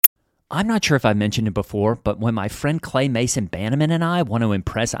I'm not sure if I mentioned it before, but when my friend Clay Mason Bannerman and I want to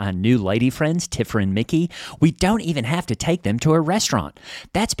impress our new lady friends, Tiffer and Mickey, we don't even have to take them to a restaurant.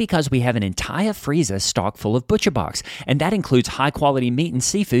 That's because we have an entire freezer stocked full of ButcherBox, and that includes high-quality meat and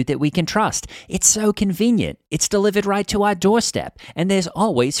seafood that we can trust. It's so convenient. It's delivered right to our doorstep, and there's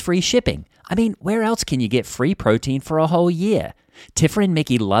always free shipping. I mean, where else can you get free protein for a whole year? Tiffer and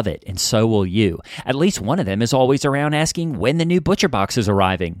Mickey love it, and so will you. At least one of them is always around asking when the new ButcherBox is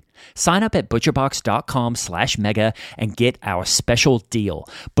arriving. Sign up at butcherbox.com/mega and get our special deal.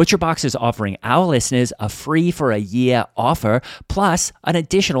 ButcherBox is offering our listeners a free for a year offer, plus an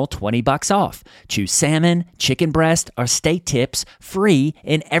additional $20 off. Choose salmon, chicken breast, or steak tips free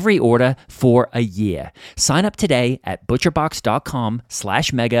in every order for a year. Sign up today at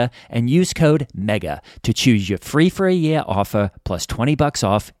butcherbox.com/mega and use code MEGA to choose your free for a year offer plus $20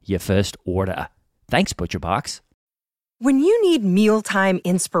 off your first order. Thanks, ButcherBox. When you need mealtime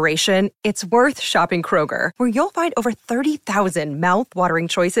inspiration, it's worth shopping Kroger, where you'll find over 30,000 mouth-watering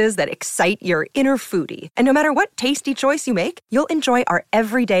choices that excite your inner foodie. And no matter what tasty choice you make, you'll enjoy our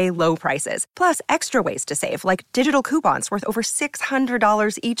everyday low prices, plus extra ways to save, like digital coupons worth over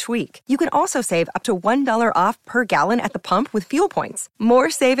 $600 each week. You can also save up to $1 off per gallon at the pump with fuel points.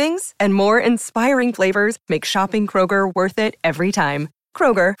 More savings and more inspiring flavors make shopping Kroger worth it every time.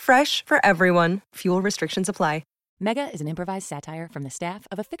 Kroger, fresh for everyone. Fuel restrictions apply. Mega is an improvised satire from the staff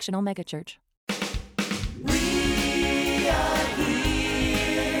of a fictional megachurch. We are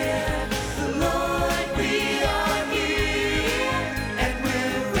here, Lord, we are here, and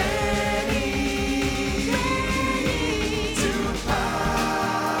we're ready to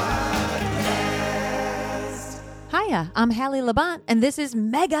podcast. Hiya, I'm Hallie Labont, and this is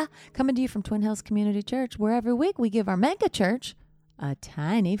Mega, coming to you from Twin Hills Community Church, where every week we give our mega church a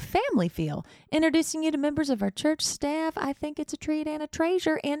tiny family feel. Introducing you to members of our church staff, I think it's a treat and a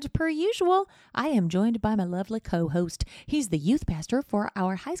treasure. And per usual, I am joined by my lovely co-host. He's the youth pastor for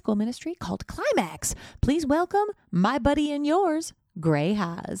our high school ministry called Climax. Please welcome my buddy and yours, Gray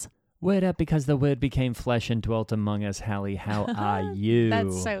Haas. Word up, because the word became flesh and dwelt among us. Hallie, how are you?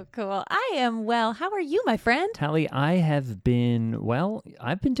 That's so cool. I am well. How are you, my friend? Hallie, I've been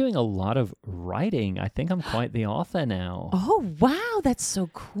doing a lot of writing. I think I'm quite the author now. Oh, wow. That's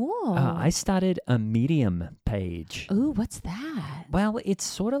so cool. I started a Medium page. Ooh, what's that? Well, it's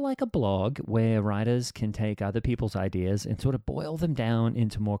sort of like a blog where writers can take other people's ideas and sort of boil them down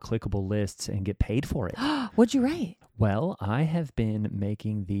into more clickable lists and get paid for it. What'd you write? Well, I have been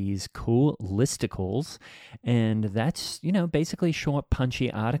making these cool listicles, and that's, basically short,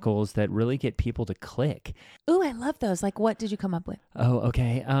 punchy articles that really get people to click. Ooh, I love those. Like, what did you come up with? Oh,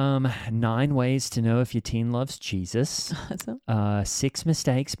 okay. 9 ways to know if your teen loves Jesus. Awesome. 6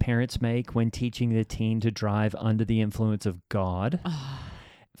 mistakes parents make when teaching their teen to drive under the influence of God.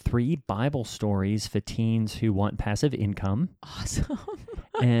 3 Bible stories for teens who want passive income. Awesome.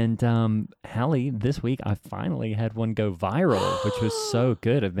 And Hallie, this week I finally had one go viral, which was so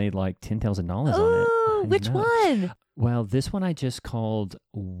good. I've made like $10,000 on it. Ooh, which one? Well, this one I just called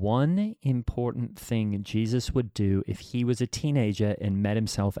One Important Thing Jesus Would Do If He Was a Teenager and Met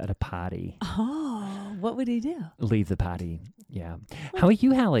Himself at a Party. Oh, what would he do? Leave the party. Yeah. How are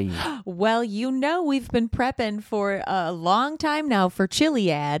you, Hallie? Well, we've been prepping for a long time now for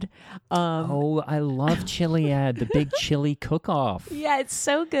Chiliad. I love Chiliad, the big chili cook-off. Yeah, it's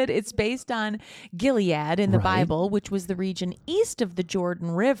so good. It's based on Gilead in the Bible, which was the region east of the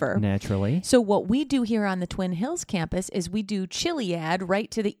Jordan River. Naturally. So what we do here on the Twin Hills campus is we do Chiliad right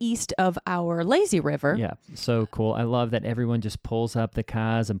to the east of our lazy river. Yeah, so cool. I love that everyone just pulls up the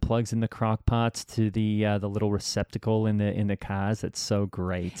cars and plugs in the crock pots to the little receptacle in the cars. It's so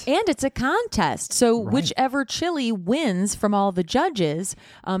great. And it's a contest. So whichever chili wins from all the judges,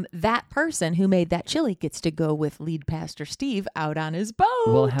 that person who made that chili gets to go with lead pastor Steve out on his boat.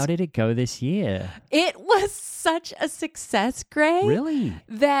 Well, how did it go this year? It was such a success, Gray. Really?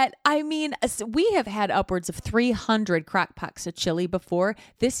 That, we have had upwards of 300 crock pots of chili before.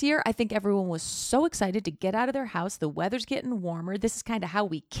 This year, I think everyone was so excited to get out of their house. The weather's getting warmer. This is kind of how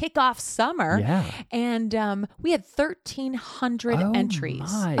we kick off summer. Yeah. And we had 1,300 entries.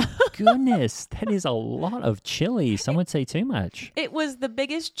 Oh, my goodness. That is a lot of chili. Some would say too much. It was the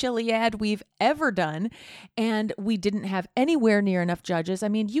biggest chili ad we've ever done, and we didn't have anywhere near enough judges. I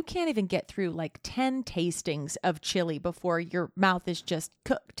mean, you can't even get through like 10 tastings of chili before your mouth is just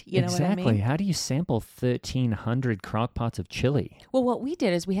cooked. You know what I mean? Exactly. How do you sample 1,300 crock pots of chili? Well, what we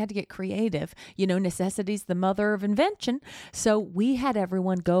did is we had to get creative. Necessity's the mother of invention. So we had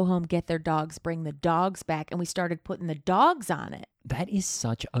everyone go home, get their dogs, bring the dogs back, and we started putting the dogs on it. That is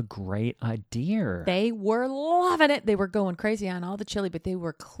such a great idea. They were loving it. They were going crazy on all the chili, but they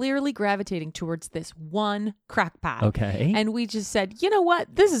were clearly gravitating towards this one crock pot. Okay. And we just said, you know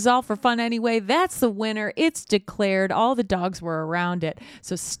what? This is all for fun anyway. That's the winner. It's declared. All the dogs were around it.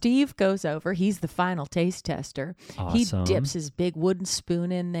 So Steve goes over. He's the final taste tester. Awesome. He dips his big wooden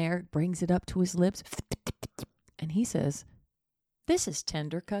spoon in there, brings it up to his lips, and he says, "This is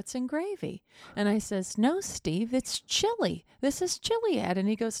tender cuts and gravy." And I says, "No, Steve, it's chili. This is chili, Ed." And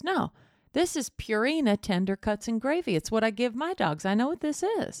he goes, "No, this is Purina tender cuts and gravy. It's what I give my dogs. I know what this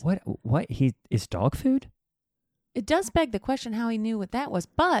is." What? He is dog food? It does beg the question how he knew what that was,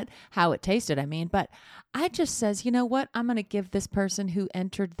 but how it tasted, I mean. But I just says, you know what? I'm going to give this person who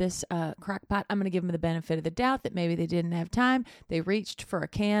entered this crock pot, I'm going to give them the benefit of the doubt that maybe they didn't have time. They reached for a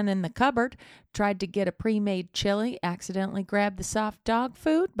can in the cupboard, tried to get a pre-made chili, accidentally grabbed the soft dog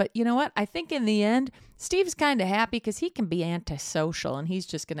food. But you know what? I think in the end, Steve's kind of happy because he can be antisocial, and he's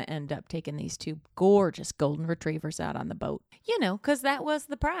just going to end up taking these two gorgeous golden retrievers out on the boat. You know, because that was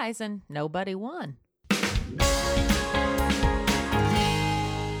the prize, and nobody won.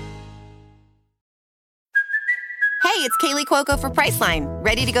 Hey, it's Kaylee Cuoco for Priceline.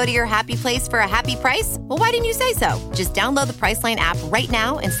 Ready to go to your happy place for a happy price? Well, why didn't you say so? Just download the Priceline app right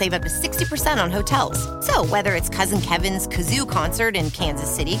now and save up to 60% on hotels. So whether it's Cousin Kevin's Kazoo Concert in Kansas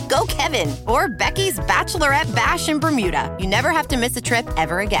City, go Kevin, or Becky's Bachelorette Bash in Bermuda, you never have to miss a trip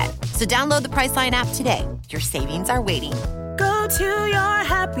ever again. So download the Priceline app today. Your savings are waiting. Go to your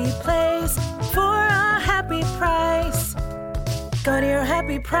happy place for a happy price. Go to your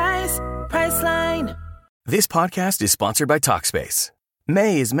happy price, Priceline. This podcast is sponsored by Talkspace.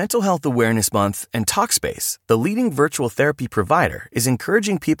 May is Mental Health Awareness Month, and Talkspace, the leading virtual therapy provider, is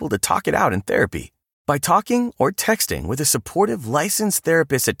encouraging people to talk it out in therapy. By talking or texting with a supportive, licensed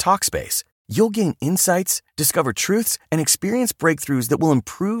therapist at Talkspace, you'll gain insights, discover truths, and experience breakthroughs that will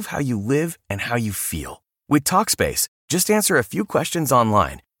improve how you live and how you feel. With Talkspace, just answer a few questions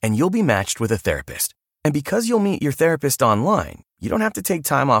online, and you'll be matched with a therapist. And because you'll meet your therapist online, you don't have to take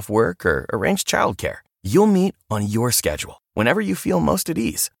time off work or arrange childcare. You'll meet on your schedule, whenever you feel most at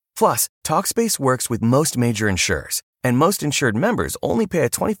ease. Plus, Talkspace works with most major insurers, and most insured members only pay a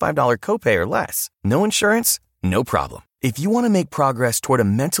 $25 copay or less. No insurance? No problem. If you want to make progress toward a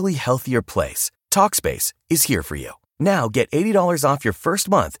mentally healthier place, Talkspace is here for you. Now get $80 off your first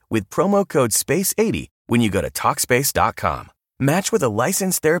month with promo code SPACE80 when you go to Talkspace.com. Match with a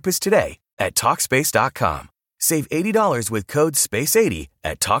licensed therapist today at Talkspace.com. Save $80 with code SPACE80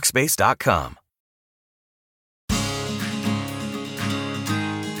 at Talkspace.com.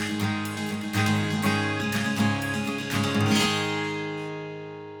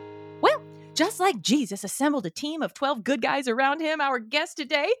 Just like Jesus assembled a team of 12 good guys around him, our guest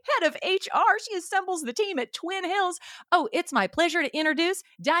today, head of HR, she assembles the team at Twin Hills. Oh, it's my pleasure to introduce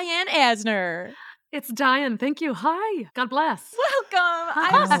Dyin Asner. It's Dyin. Thank you. Hi. God bless. Welcome.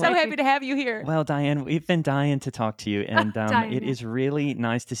 I'm so happy to have you here. Well, Dyin, we've been dying to talk to you, and it is really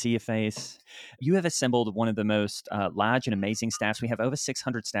nice to see your face. You have assembled one of the most large and amazing staffs. We have over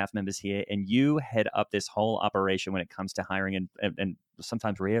 600 staff members here, and you head up this whole operation when it comes to hiring and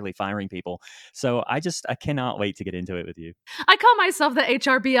sometimes rarely firing people. So I cannot wait to get into it with you. I call myself the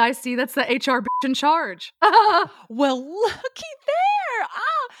HRBIC. That's the HR bitch in charge. Well, looky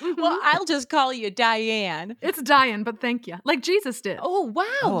there. Well, I'll just call you Dyin. It's Dyin, but thank you. Like Jesus did. Oh, wow.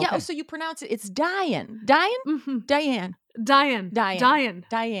 Oh, okay. Yeah, so you pronounce it. It's Dyin. Dyin? Mm-hmm. Dyin. Dyin. Dyin. Dyin.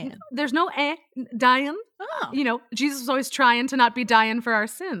 Dyin. There's no Dyin. Oh. You know, Jesus was always trying to not be dying for our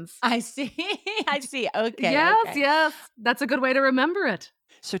sins. I see. I see. Okay. Yes, okay. yes. That's a good way to remember it.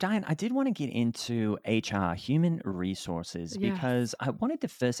 So, Dyin, I did want to get into HR, human resources, Yes. because I wanted to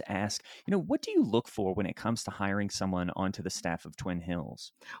first ask, what do you look for when it comes to hiring someone onto the staff of Twin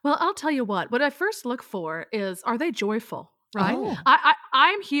Hills? Well, I'll tell you what I first look for is, are they joyful? Right? Oh.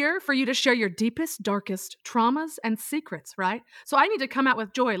 I'm here for you to share your deepest, darkest traumas and secrets, right? So I need to come out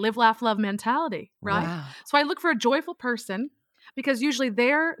with joy, live, laugh, love mentality, right? Wow. So I look for a joyful person because usually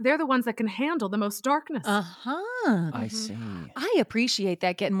they're the ones that can handle the most darkness. I see. I appreciate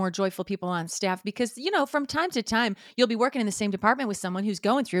that, getting more joyful people on staff, because, from time to time, you'll be working in the same department with someone who's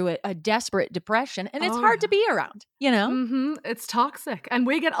going through a desperate depression, and it's hard to be around, It's toxic, and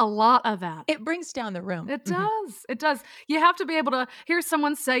we get a lot of that. It brings down the room. It does. It does. You have to be able to hear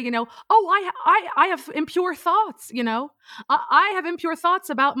someone say, oh, I have impure thoughts, I have impure thoughts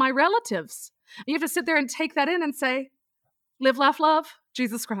about my relatives. You have to sit there and take that in and say, live, laugh, love,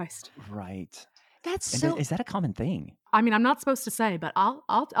 Jesus Christ. Right. That's And so... is that a common thing? I mean, I'm not supposed to say, but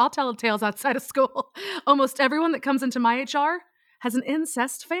I'll tell tales outside of school. Almost everyone that comes into my HR has an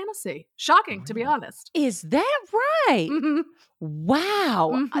incest fantasy. Shocking, to be honest. Is that right? Mhm.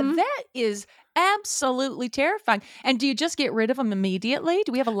 Wow. Mhm. That is absolutely terrifying. And do you just get rid of them immediately?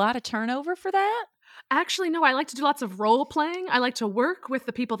 Do we have a lot of turnover for that? Actually, no, I like to do lots of role playing. I like to work with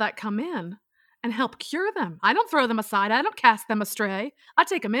the people that come in and help cure them. I don't throw them aside. I don't cast them astray. I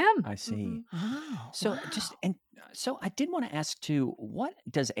take them in. I see. Oh, So so I did want to ask too, what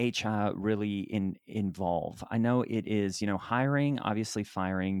does HI really involve? I know it is, hiring, obviously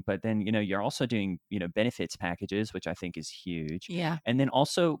firing, but then, you're also doing, benefits packages, which I think is huge. yeah. And then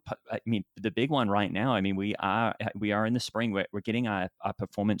also, I mean, the big one right now, I mean, we are in the spring, we're getting our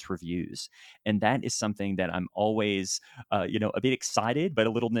performance reviews. And that is something that I'm always, a bit excited, but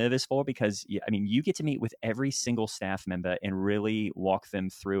a little nervous for because, I mean, you get to meet with every single staff member and really walk them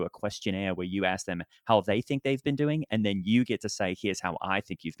through a questionnaire where you ask them how they think they've been doing, and then you get to say, here's how I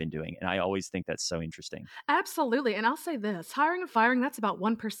think you've been doing. And I always think that's so interesting. Absolutely. And I'll say this, hiring and firing, that's about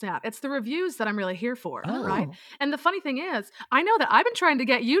 1%. It's the reviews that I'm really here for, right? Oh. And the funny thing is, I know that I've been trying to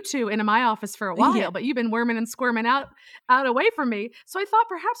get you two into my office for a while, Yeah. but you've been worming and squirming out away from me. So I thought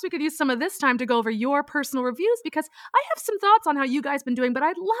perhaps we could use some of this time to go over your personal reviews because I have some thoughts on how you guys been doing, but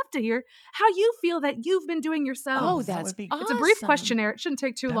I'd love to hear how you feel that you've been doing yourselves. Oh, that that's would be- awesome. It's a brief questionnaire. It shouldn't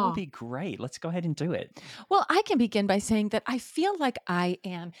take too That long. would be great. Let's go ahead and do it. Well, I can begin by saying that I feel like I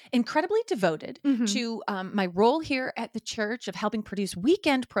am incredibly devoted Mhm. to my role here at the church of helping produce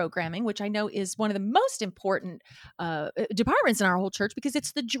weekend programming, which I know is one of the most important departments in our whole church because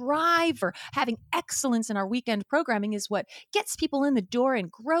it's the driver. Having excellence in our weekend programming is what gets people in the door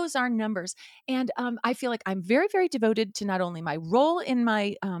and grows our numbers. And I feel like I'm very, very devoted to not only my role in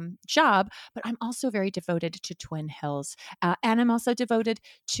my job, but I'm also very devoted to Twin Hills. And I'm also devoted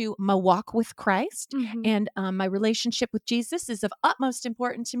to my walk with Christ. Mhm. And my relationship with Jesus is of utmost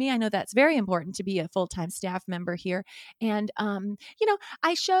importance to me. I know that's very important to be a full-time staff member here. And,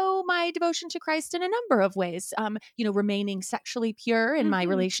 I show my devotion to Christ in a number of ways. Remaining sexually pure in my Mhm.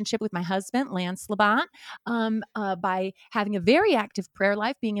 relationship with my husband, Lance Labatt, by having a very active prayer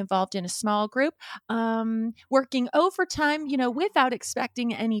life, being involved in a small group, working overtime, without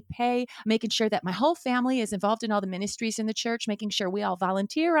expecting any pay, making sure that my whole family is involved in all the ministries in the church, making sure we all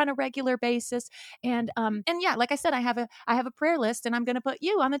volunteer on a regular basis. And yeah, like I said, I have a prayer list, and I'm going to put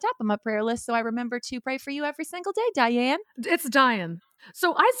you on the top of my prayer list so I remember to pray for you every single day, Dyin. It's Dyin.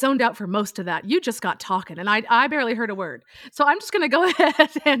 So I zoned out for most of that. You just got talking, and I barely heard a word. So I'm just going to go ahead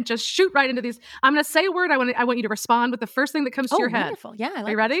and just shoot right into these. I'm going to say a word. I want you to respond with the first thing that comes to your head. Wonderful. Yeah, I Are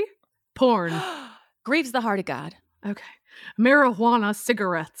like you ready? Porn. this. Grieves the heart of God. Okay. Marijuana,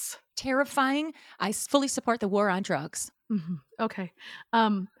 cigarettes. Terrifying. I fully support the war on drugs. Mhm. Okay.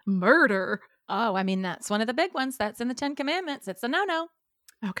 Murder. Oh, I mean, that's one of the big ones. That's in the 10 Commandments. It's a no-no.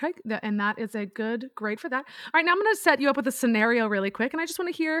 Okay. And that is a good grade for that. All right. Now I'm going to set you up with a scenario really quick, and I just want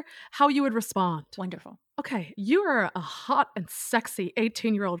to hear how you would respond. Wonderful. Okay. You are a hot and sexy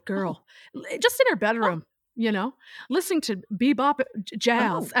 18-year-old girl, just in her bedroom, listening to bebop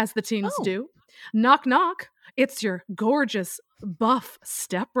jazz as the teens Oh. do. Knock, knock. It's your gorgeous, buff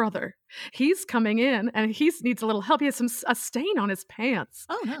stepbrother. He's coming in and he needs a little help. He has a stain on his pants,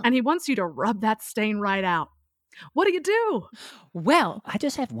 Oh, no. and he wants you to rub that stain right out. What do you do? Well, I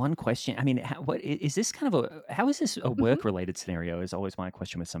just have one question. I mean, what is this kind of how is this a work-related scenario is always my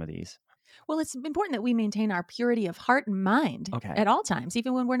question with some of these. well, it's important that we maintain our purity of heart and mind Okay. at all times,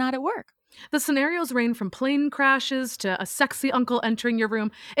 even when we're not at work. The scenarios range from plane crashes to a sexy uncle entering your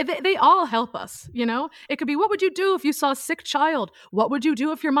room. They all help us, It could be, what would you do if you saw a sick child? What would you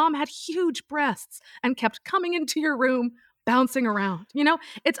do if your mom had huge breasts and kept coming into your room, bouncing around?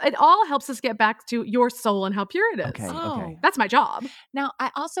 It all helps us get back to your soul and how pure it is. Okay. Oh. Okay. That's my job. Now,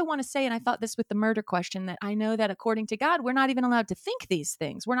 I also want to say, and I thought this with the murder question, that I know that according to God, we're not even allowed to think these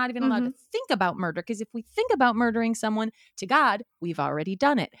things. We're not even allowed to think about murder, because if we think about murdering someone, to God, we've already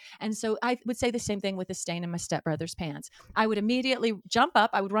done it. And so I would say the same thing with the stain in my stepbrother's pants. I would immediately jump up.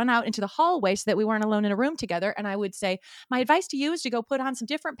 I would run out into the hallway so that we weren't alone in a room together. And I would say, my advice to you is to go put on some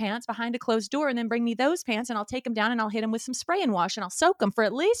different pants behind a closed door and then bring me those pants, and I'll take them down and I'll hit them with some spray and wash, and I'll soak them for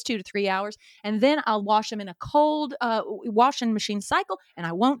at least 2 to 3 hours. And then I'll wash them in a cold washing machine cycle, and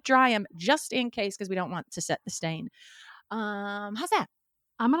I won't dry them just in case, because we don't want to set the stain. How's that?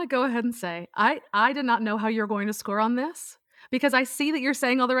 I'm going to go ahead and say, I did not know how you're going to score on this because I see that you're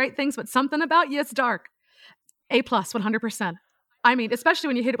saying all the right things, but something about you is dark. A plus, 100%. I mean, especially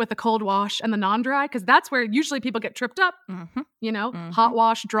when you hit it with the cold wash and the non-dry, because that's where usually people get tripped up. Hot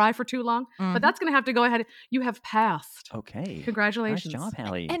wash, dry for too long. But that's going to have to go ahead. You have passed. Okay. Congratulations. Nice job,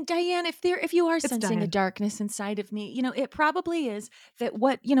 Hallie. And Dyin, if you are sensing a Dyin. darkness inside of me, it probably is that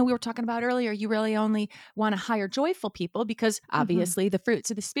what, we were talking about earlier, you really only want to hire joyful people because obviously the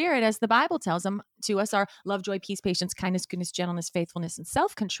fruits of the Spirit, as the Bible tells them to us, are love, joy, peace, patience, kindness, goodness, gentleness, faithfulness, and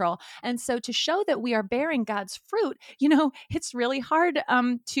self-control. And so to show that we are bearing God's fruit, it's really hard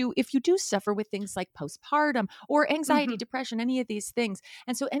if you do suffer with things like postpartum or anxiety, depression, any of these things.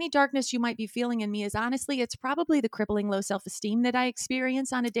 And so any darkness you might be feeling in me is honestly, it's probably the crippling low self-esteem that I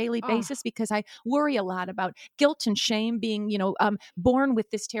experience on a daily basis because I worry a lot about guilt and shame being, born with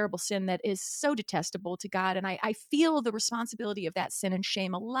this terrible sin that is so detestable to God. And I feel the responsibility of that sin and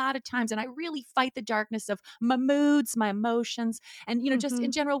shame a lot of times. And I really fight the darkness of my moods, my emotions, and, just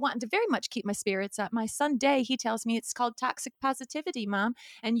in general wanting to very much keep my spirits up. My son Day, he tells me it's called toxic positivity, Mom.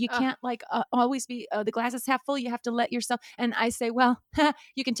 And you can't always be the glass is half full. You have to let yourself. And I say, well,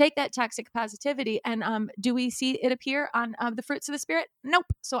 you can take that toxic positivity. And do we see it appear on the fruits of the Spirit? Nope.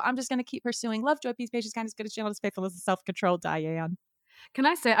 So I'm just going to keep pursuing love, joy, peace, patience, kindness, goodness, gentleness, faithfulness, and self-control. Dyin. Can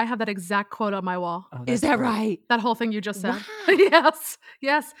I say I have that exact quote on my wall? Oh, Is that right? That whole thing you just said. Wow.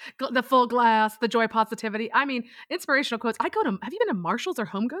 Yes. The full glass, the joy positivity. I mean, inspirational quotes. Have you been to Marshall's or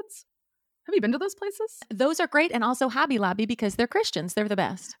Home Goods? Have you been to those places? Those are great. And also Hobby Lobby because they're Christians. They're the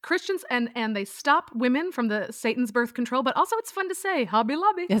best. Christians, and they stop women from the Satan's birth control, but also it's fun to say, Hobby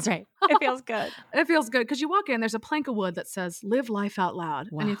Lobby. That's right. It feels good. It feels good because you walk in, there's a plank of wood that says, live life out loud.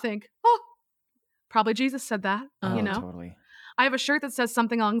 Wow. And you think, probably Jesus said that, Oh, you know? totally. I have a shirt that says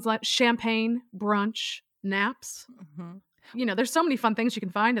something along the lines, champagne, brunch, naps. There's so many fun things you can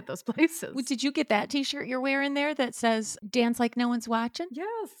find at those places. Well, did you get that t-shirt you're wearing there that says dance like no one's watching?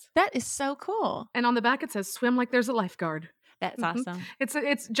 Yes. That is so cool. And on the back it says swim like there's a lifeguard. That's awesome.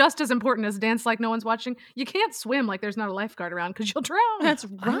 It's just as important as dance like no one's watching. You can't swim like there's not a lifeguard around because you'll drown. That's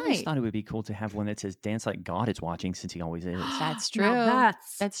I always right. thought it would be cool to have one that says dance like God is watching, since he always is. That's true. Now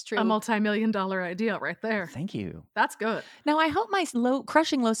That's true. A multi-million-dollar idea right there. Thank you. That's good. Now, I hope my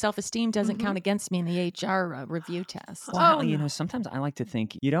crushing low self-esteem doesn't count against me in the HR review test. Well, Hallie, sometimes I like to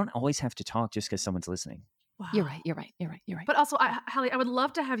think you don't always have to talk just because someone's listening. Wow. You're right. But also, Hallie, I would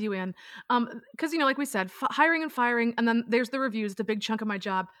love to have you in because, like we said, hiring and firing, and then there's the reviews, the big chunk of my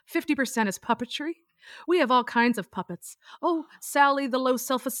job. 50% is puppetry. We have all kinds of puppets. Oh, Sally, the low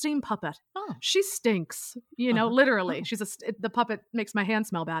self-esteem puppet. Oh. She stinks, literally. Oh. The puppet makes my hand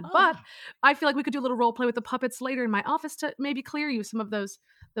smell bad. But I feel like we could do a little role play with the puppets later in my office to maybe clear you some of those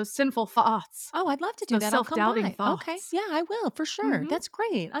sinful thoughts. Oh, I'd love to do Those that. I'll come self-doubting by. thoughts. Okay. Yeah, I will, for sure. Mhm. That's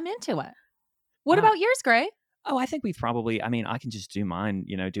great. I'm into it. What about yours, Gray? Oh, I think we've probably, I can just do mine.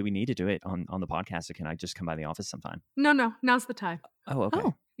 Do we need to do it on the podcast, or can I just come by the office sometime? No, now's the time. Oh, okay.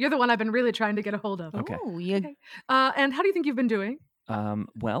 Oh. You're the one I've been really trying to get a hold of. Okay. Oh, Okay. And how do you think you've been doing?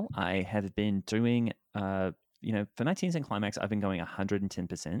 Well, I have been doing, for my teens and climax, I've been going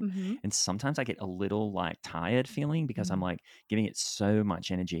 110%. And sometimes I get a little tired feeling because I'm giving it so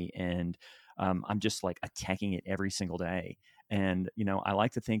much energy, and I'm just attacking it every single day. And, I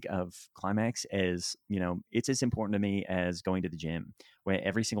like to think of climax as, it's as important to me as going to the gym, where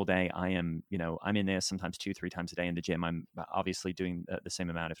every single day I am, I'm in there sometimes 2-3 times a day in the gym. I'm obviously doing the same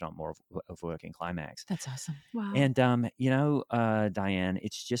amount, if not more, of work in climax. That's awesome. Wow. And, Dyin,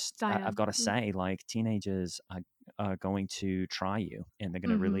 it's just, Dyin. I've got to say, teenagers are going to try you, and they're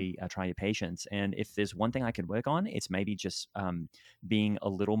going to really try your patience. And if there's one thing I could work on, it's maybe just being a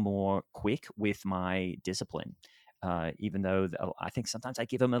little more quick with my discipline. Even though I think sometimes I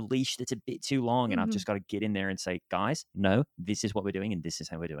give them a leash that's a bit too long, and I've just got to get in there and say, guys, no, this is what we're doing, and this is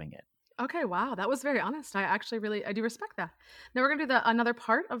how we're doing it. Okay, wow, that was very honest. I do respect that. Now we're going to do another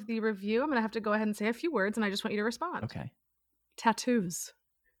part of the review. I'm going to have to go ahead and say a few words, and I just want you to respond. Okay. Tattoos.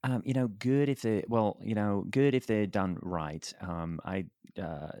 Good if they're good if they're done right. As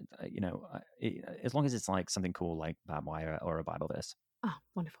long as it's something cool like barbed wire or a Bible verse. Oh,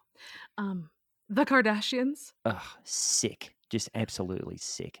 wonderful. The Kardashians. Ugh, sick. Just absolutely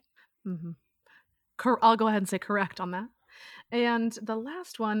sick. Mm-hmm. I'll go ahead and say correct on that. And the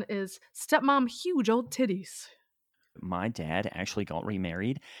last one is stepmom, huge old titties. My dad actually got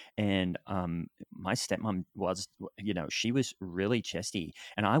remarried, and my stepmom was, she was really chesty,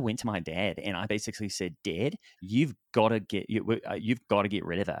 and I went to my dad and I basically said, Dad, you've got to get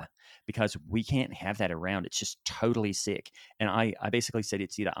rid of her, because we can't have that around. It's just totally sick. And I basically said,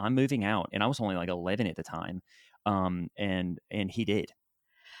 it's either I'm moving out, and I was only 11 at the time, and he did.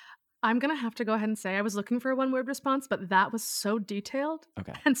 I'm going to have to go ahead and say I was looking for a one-word response, but that was so detailed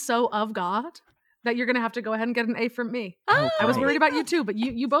Okay. and so of God that you're going to have to go ahead and get an A from me. Oh, I was great. worried about you too, but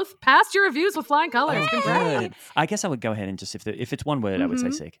you both passed your reviews with flying colors. Oh, Congrats. good. I guess I would go ahead and just, if it's one word, I would say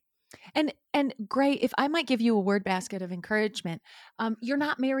Mhm. sick. And great, if I might give you a word basket of encouragement, you're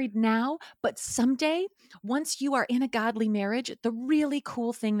not married now, but someday, once you are in a godly marriage, the really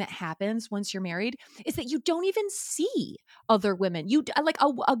cool thing that happens once you're married is that you don't even see other women. You like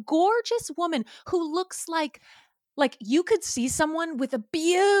a gorgeous woman who looks like you could see someone with a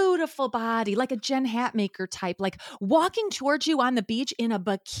beautiful body, like a Jen Hatmaker type, like walking towards you on the beach in a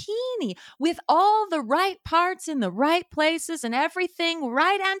bikini with all the right parts in the right places and everything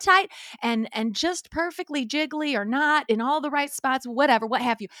right on tight and just perfectly jiggly or not in all the right spots, whatever, what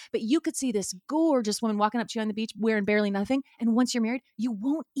have you. But you could see this gorgeous woman walking up to you on the beach wearing barely nothing. And once you're married, you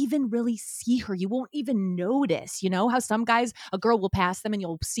won't even really see her. You won't even notice. You know how some guys, a girl will pass them and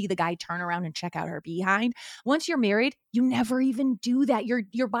you'll see the guy turn around and check out her behind. Once you're married, you never even do that.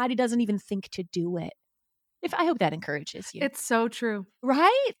 Your body doesn't even think to do it. I hope that encourages you. It's so true.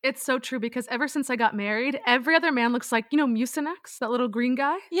 Right? It's so true because ever since I got married, every other man looks like, Mucinex, that little green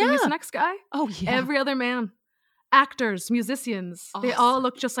guy, Yeah. the Mucinex guy. Oh, yeah. Every other man, actors, musicians, they all Awesome.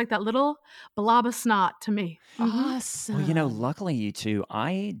 look just like that little blob of snot to me. Awesome. Well, luckily you two,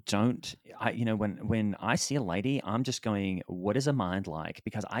 when I see a lady, I'm just going, what is a mind like?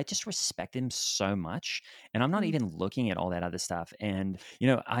 Because I just respect them so much. And I'm not even looking at all that other stuff. And,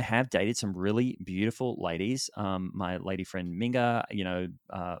 I have dated some really beautiful ladies. My lady friend Minga,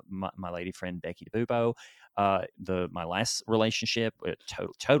 my lady friend Becky DeBubo. My last relationship,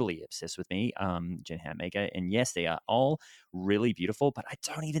 totally obsessed with me, Jen Hatmaker. And yes, they are all really beautiful, but I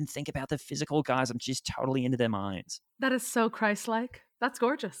don't even think about the physical guys. I'm just totally into their minds. That is so Christ-like. That's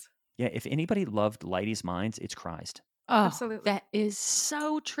gorgeous. Yeah, if anybody loved ladies' minds, it's Christ. Oh, Absolutely. that is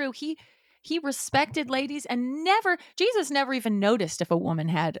so true. He respected ladies and Jesus never even noticed if a woman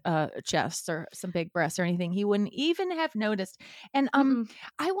had a chest or some big breasts or anything. He wouldn't even have noticed. And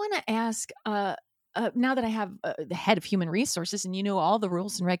I want to ask, now that I have the head of human resources and you know all the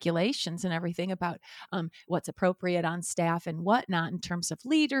rules and regulations and everything about what's appropriate on staff and whatnot in terms of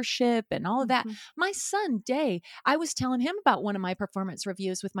leadership and all of that, my son, Day, I was telling him about one of my performance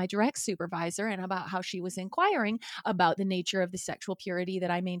reviews with my direct supervisor and about how she was inquiring about the nature of the sexual purity that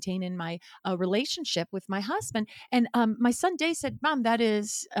I maintain in my relationship with my husband. And my son, Day, said, Mom, that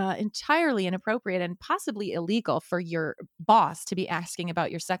is entirely inappropriate and possibly illegal for your boss to be asking about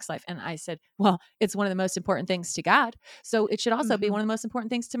your sex life. And I said, well, it's one of the most important things to God. So it should also be one of the most important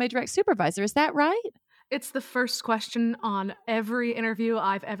things to my direct supervisor. Is that right? It's the first question on every interview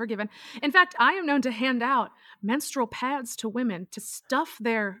I've ever given. In fact, I am known to hand out menstrual pads to women to stuff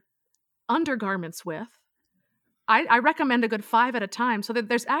their undergarments with. I recommend a good 5 at a time so that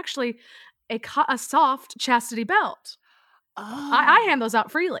there's actually a soft chastity belt. Oh, I hand those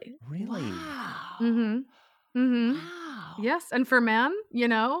out freely. Really? Wow. Wow. Yes, and for men,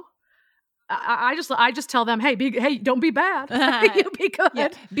 I just tell them, hey, don't be bad. You be good. Yeah,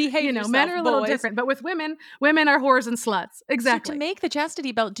 behave yourself, men are a little boys. different, but with women are whores and sluts. Exactly. So to make the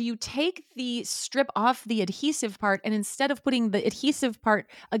chastity belt, do you take the strip off the adhesive part and instead of putting the adhesive part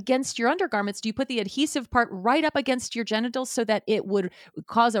against your undergarments, do you put the adhesive part right up against your genitals so that it would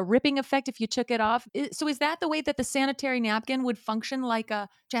cause a ripping effect if you took it off? So is that the way that the sanitary napkin would function like a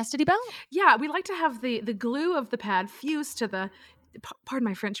chastity belt? Yeah, we like to have the glue of the pad fused to the, pardon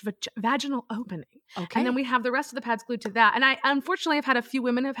my French, vaginal opening. Okay. And then we have the rest of the pads glued to that. And I unfortunately have had a few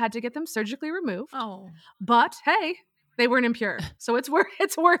women have had to get them surgically removed. Oh. But hey, they weren't impure. So it's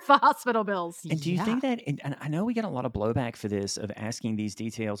worth the hospital bills. And do you think that, and I know we get a lot of blowback for this, of asking these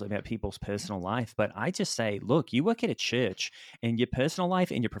details about people's personal life, but I just say, look, you work at a church and your personal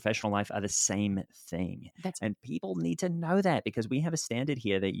life and your professional life are the same thing. And people need to know that because we have a standard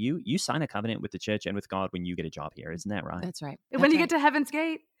here that you sign a covenant with the church and with God when you get a job here. Isn't that right? That's right. When you get to Heaven's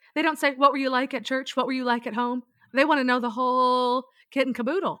Gate, they don't say, what were you like at church? What were you like at home? They want to know the whole kit and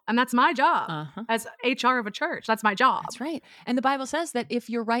caboodle. And that's my job as HR of a church. That's my job. That's right. And the Bible says that if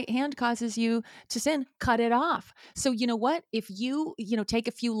your right hand causes you to sin, cut it off. So you know what? If you take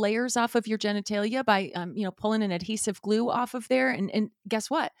a few layers off of your genitalia by, pulling an adhesive glue off of there, and guess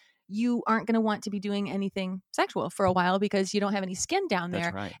what? You aren't going to want to be doing anything sexual for a while because you don't have any skin down there.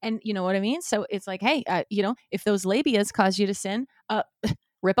 That's right. And you know what I mean? So it's like, hey, if those labias cause you to sin,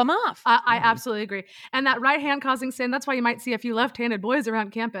 rip them off. I absolutely agree. And that right hand causing sin, that's why you might see a few left-handed boys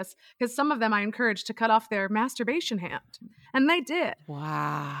around campus, because some of them I encouraged to cut off their masturbation hand. And they did.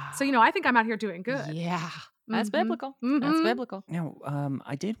 Wow. So, I think I'm out here doing good. Yeah. That's Mhm. biblical. That's Mhm. biblical. Now,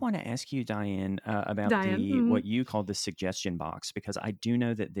 I did want to ask you, Dyin, about Dyin. what you called the suggestion box, because I do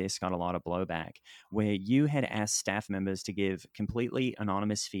know that this got a lot of blowback, where you had asked staff members to give completely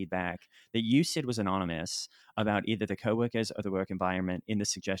anonymous feedback that you said was anonymous about either the coworkers or the work environment in the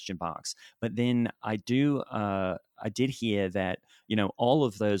suggestion box. But then I did hear that all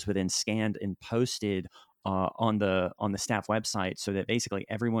of those were then scanned and posted on the staff website, so that basically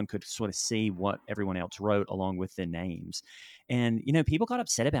everyone could sort of see what everyone else wrote along with their names. And people got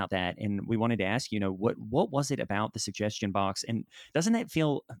upset about that, and we wanted to ask, what was it about the suggestion box, and doesn't that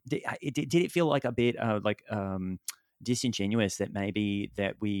feel did it feel like a bit disingenuous that maybe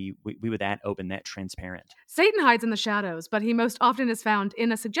that we were that open, that transparent? Satan hides in the shadows, but he most often is found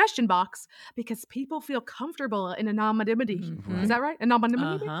in a suggestion box because people feel comfortable in anonymity. Mhm. Is that right?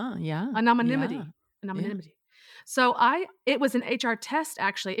 Anonymity? Yeah. Anonymity. Yeah. Anonymity. So it was an HR test,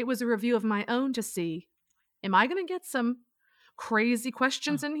 actually. It was a review of my own to see, am I going to get some crazy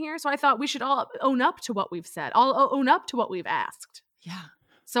questions in here? So I thought we should all own up to what we've said, all own up to what we've asked. Yeah.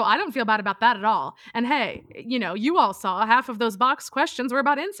 So I don't feel bad about that at all. And hey, you all saw half of those box questions were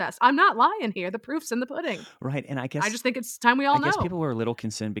about incest. I'm not lying here. The proof's in the pudding. Right. And I just think it's time we all know. I guess people were a little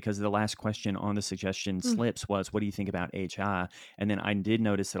concerned because the last question on the suggestion slips was, what do you think about HR? And then I did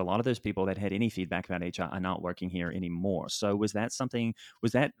notice that a lot of those people that had any feedback about HR are not working here anymore. So was that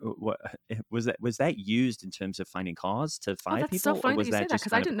used in terms of finding cause to fire that's people? so funny or was that you say that, just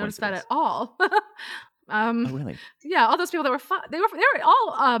because I kind of a didn't notice that at coincidence? all. Oh, really? Yeah, all those people that were they were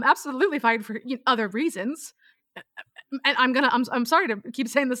all absolutely fired for other reasons. And I'm sorry to keep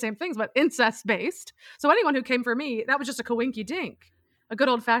saying the same things, but incest based. So anyone who came for me, that was just a coinky dink, a good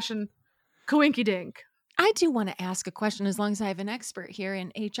old fashioned coinky dink. I do want to ask a question as long as I have an expert here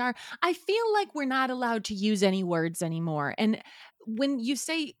in HR. I feel like we're not allowed to use any words anymore. And when you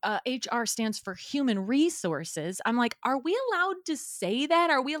say HR stands for human resources, I'm like, are we allowed to say that?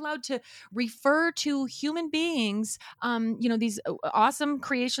 Are we allowed to refer to human beings, these awesome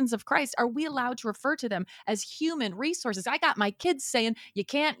creations of Christ? Are we allowed to refer to them as human resources? I got my kids saying you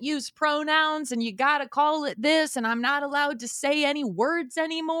can't use pronouns and you got to call it this, and I'm not allowed to say any words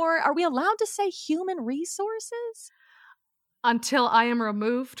anymore. Are we allowed to say human resources? Until I am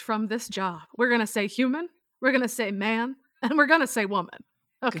removed from this job, we're going to say human, we're going to say man, and we're going to say woman.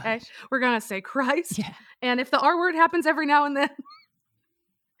 Okay? Good. We're going to say Christ. Yeah. And if the R word happens every now and then,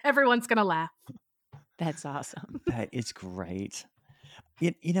 everyone's going to laugh. That's awesome. That is great.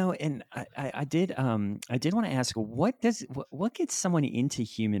 And I did want to ask, what gets someone into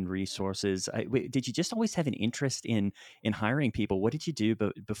human resources? Did you just always have an interest in hiring people? What did you do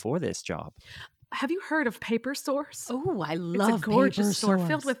before this job? Have you heard of Paper Source? Oh, I love It's a gorgeous Paper store Source.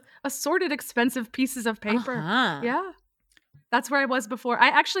 filled with assorted expensive pieces of paper. Uh-huh. Yeah. That's where I was before. I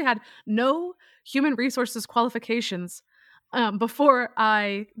actually had no human resources qualifications before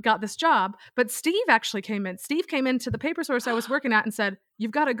I got this job. But Steve actually came in. Steve came into the Paper Source I was working at and said,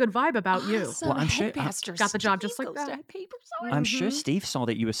 "You've got a good vibe about you." Awesome. Well, I'm sure- Headmaster got the job Steve just like goes that. to Paper Source. I'm sure Steve saw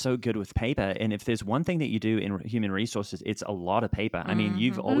that you were so good with paper, and if there's one thing that you do in human resources, it's a lot of paper. I mean,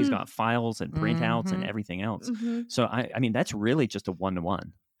 you've always got files and printouts and everything else. Mhm. So I mean, that's really just a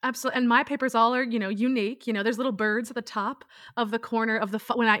one-to-one. Absolutely. And my papers all are, unique. There's little birds at the top of the corner of the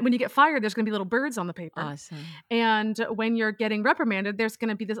when you get fired, there's going to be little birds on the paper. Awesome. And when you're getting reprimanded, there's going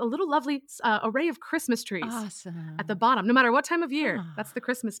to be a little lovely array of Christmas trees Awesome. at the bottom, no matter what time of year. That's the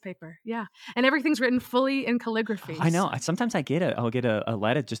Christmas paper. Yeah. And everything's written fully in calligraphy. I know. Sometimes I'll get a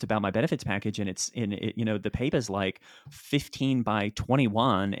letter just about my benefits package, and it's the paper's like 15 by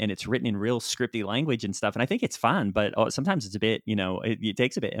 21, and it's written in real scripty language and stuff. And I think it's fun, but sometimes it's a bit, it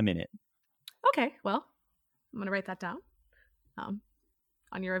takes a minute. Okay, well, I'm going to write that down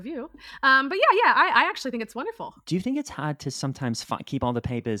on your review. But yeah, I actually think it's wonderful. Do you think it's hard to sometimes keep all the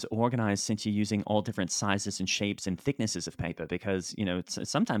papers organized since you're using all different sizes and shapes and thicknesses of paper? Because,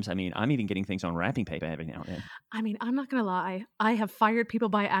 sometimes, I'm even getting things on wrapping paper every now and then. I mean, I'm not going to lie. I have fired people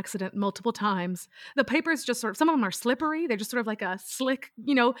by accident multiple times. The papers just some of them are slippery. They're just sort of like a slick,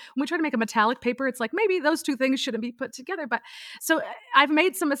 when we try to make a metallic paper, it's like maybe those two things shouldn't be put together. But so I've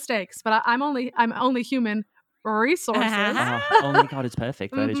made some mistakes, but I'm only human resources. Only God is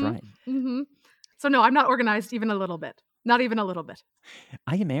perfect. That is right. Mm-hmm. So no, I'm not organized even a little bit. Not even a little bit.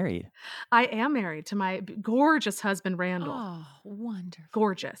 Are you married? I am married to my gorgeous husband, Randall. Oh, wonderful.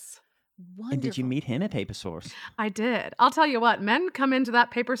 Gorgeous. Wonderful. And did you meet him at Paper Source? I did. I'll tell you what, men come into that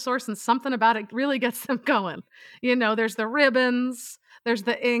Paper Source and something about it really gets them going. There's the ribbons, there's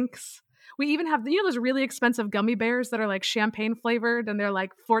the inks. We even have, those really expensive gummy bears that are like champagne flavored, and they're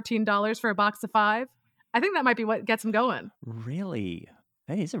like $14 for a box of 5. I think that might be what gets them going. Really?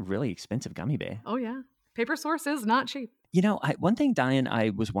 That is a really expensive gummy bear. Oh, yeah. Paper source is not cheap. You know, one thing, Dyin,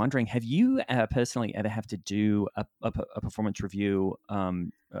 I was wondering, have you personally ever have to do a performance review?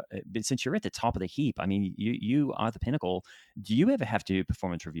 But since you're at the top of the heap, I mean, you are the pinnacle. Do you ever have to do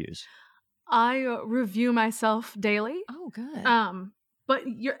performance reviews? I review myself daily. Oh, good. But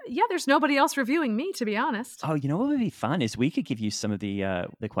there's nobody else reviewing me, to be honest. Oh, you know what would be fun is we could give you some of the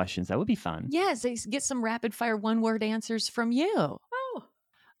questions. That would be fun. Yes, get some rapid fire one-word answers from you. Oh.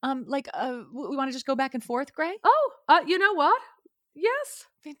 We want to just go back and forth, Greg? Oh, you know what? Yes.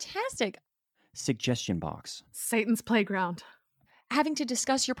 Fantastic. Suggestion box. Satan's playground. Having to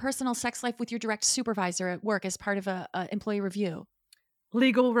discuss your personal sex life with your direct supervisor at work as part of a employee review.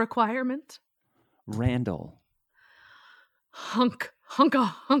 Legal requirement. Randall. Hunk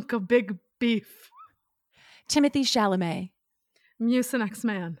of big beef. Timothy Chalamet. Mucinex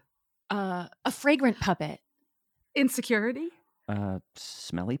man. A fragrant puppet. Insecurity.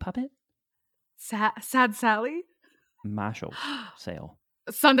 Smelly puppet. Sad Sally. Marshall sale.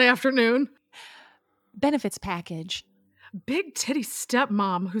 Sunday afternoon. Benefits package. Big titty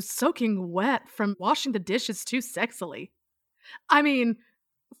stepmom who's soaking wet from washing the dishes too sexily. I mean,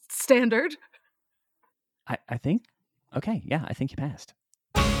 standard. I think. Okay, yeah, I think you passed.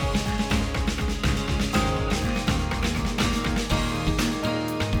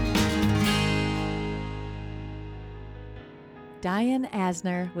 Dyin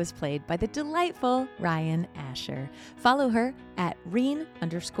Asner was played by the delightful Ryan Asher. Follow her at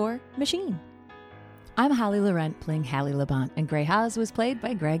Reen_machine. I'm Holly Laurent playing Hallie Labont, and Gray Haas was played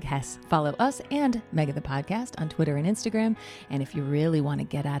by Greg Hess. Follow us and Mega the Podcast on Twitter and Instagram. And if you really want to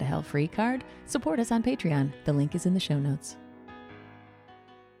get out of hell free card, support us on Patreon. The link is in the show notes.